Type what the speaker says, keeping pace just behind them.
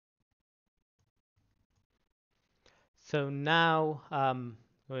So now I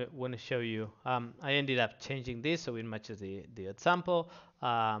want to show you. I ended up changing this so it matches the example.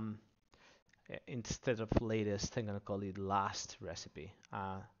 Um, Instead of latest, I'm gonna call it last recipe.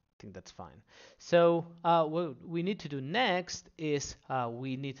 I think that's fine. So what we need to do next is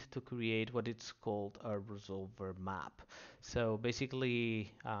we need to create what it's called a resolver map. So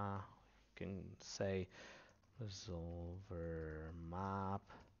basically, you can say resolver map.js.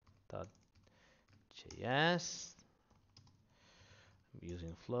 I'm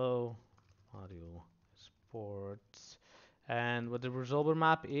using Flow, audio, sports, and what the resolver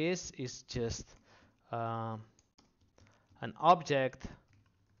map is just um, an object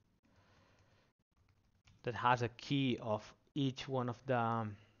that has a key of each one of the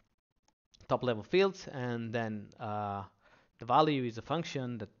top level fields, and then the value is a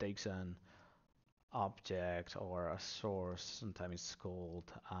function that takes an object or a source. Sometimes it's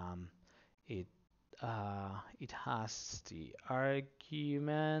called it. It has the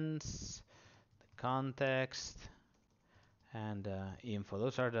arguments, the context, and info.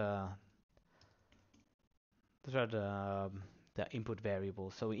 Those are the input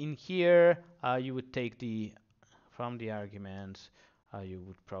variables. So in here, you would take the from the arguments. You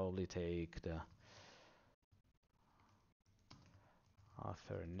would probably take the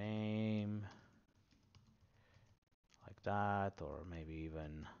author name like that, or maybe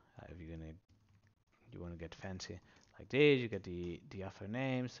even if you want to get fancy like this, you get the author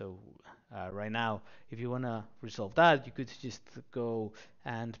name. So right now, if you want to resolve that, you could just go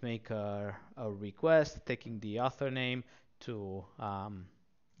and make a request taking the author name to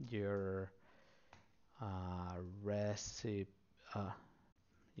your recipe. Uh,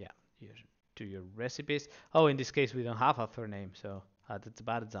 yeah, your, to your recipes. Oh, in this case, we don't have author name, so that's a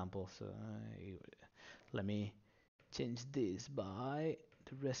bad example. So let me change this by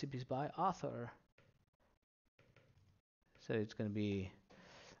the recipes by author. So it's going to be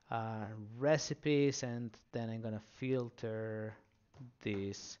recipes, and then I'm going to filter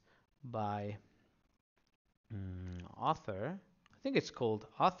this by author. I think it's called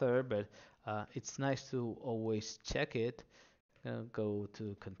author, but it's nice to always check it. Go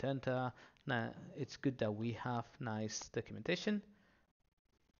to Contenta. Now, it's good that we have nice documentation.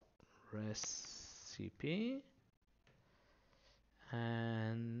 Recipe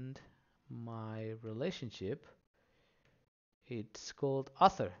and my relationship. It's called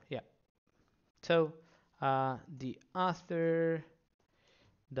author. Yeah. So the author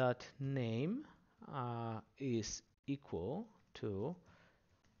dot name is equal to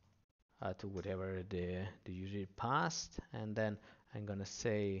whatever the user passed, and then I'm gonna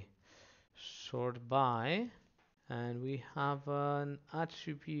say sort by, and we have an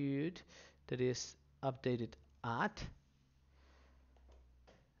attribute that is updated at.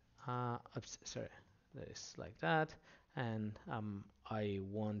 Oops, sorry, that is like that, and I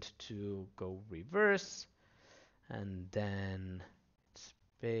want to go reverse, and then it's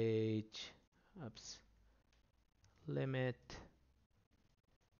page, oops, limit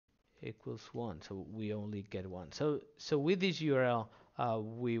equals 1, so we only get 1. So with this URL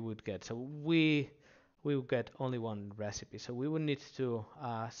we would get, so we would get only one recipe. So we would need to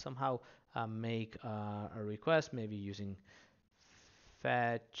somehow make a request, maybe using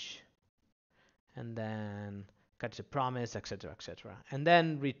fetch and then catch a promise, etc., etc., and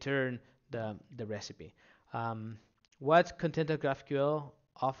then return the recipe. What Contenta GraphQL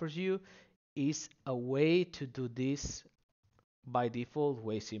offers you is a way to do this by default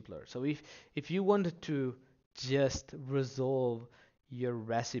way simpler. So if you wanted to just resolve your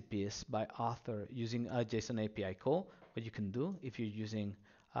recipes by author using a JSON API call, what you can do if you're using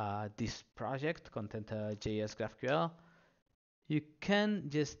this project, ContentaJS GraphQL, you can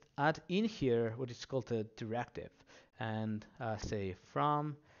just add in here what is called a directive and say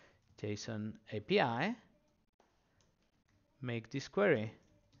from JSON API, make this query.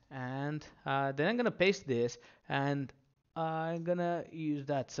 And then I'm gonna paste this, and I'm gonna use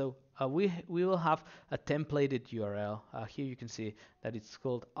that. So we will have a templated URL. Here you can see that it's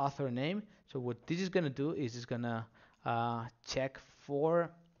called author name. So what this is gonna do is it's gonna check for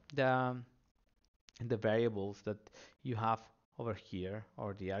the variables that you have over here,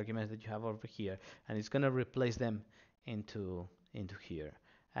 or the arguments that you have over here, and it's gonna replace them into here.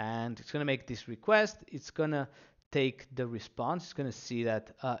 And it's gonna make this request. It's gonna take the response. It's gonna see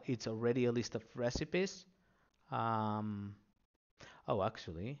that it's already a list of recipes. Um, oh,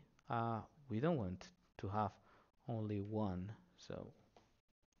 actually, we don't want to have only one, so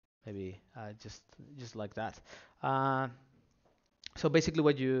maybe just like that. Uh, so basically,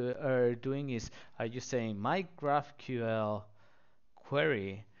 what you are doing is you're saying my GraphQL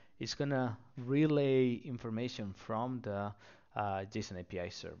query it's gonna relay information from the JSON API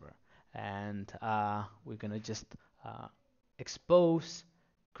server, and we're gonna just uh, expose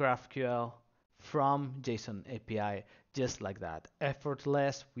GraphQL from JSON API just like that,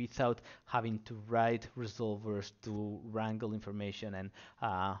 effortless, without having to write resolvers to wrangle information and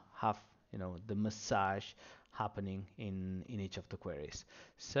have the massage happening in each of the queries.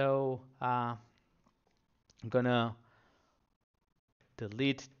 So I'm gonna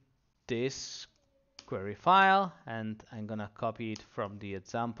delete this query file, and I'm gonna copy it from the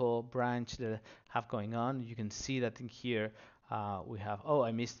example branch that I have going on. You can see that in here we have, oh,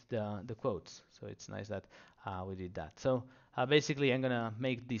 I missed the quotes, so it's nice that we did that. So basically I'm gonna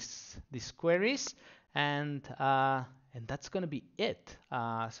make these queries, and that's gonna be it.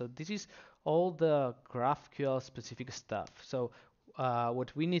 So this is all the GraphQL specific stuff. So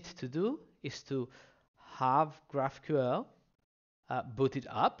what we need to do is to have GraphQL booted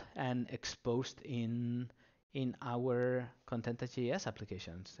up and exposed in our ContentaJS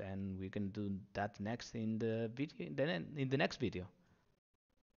applications, and we can do that next in the video. Then in the next video.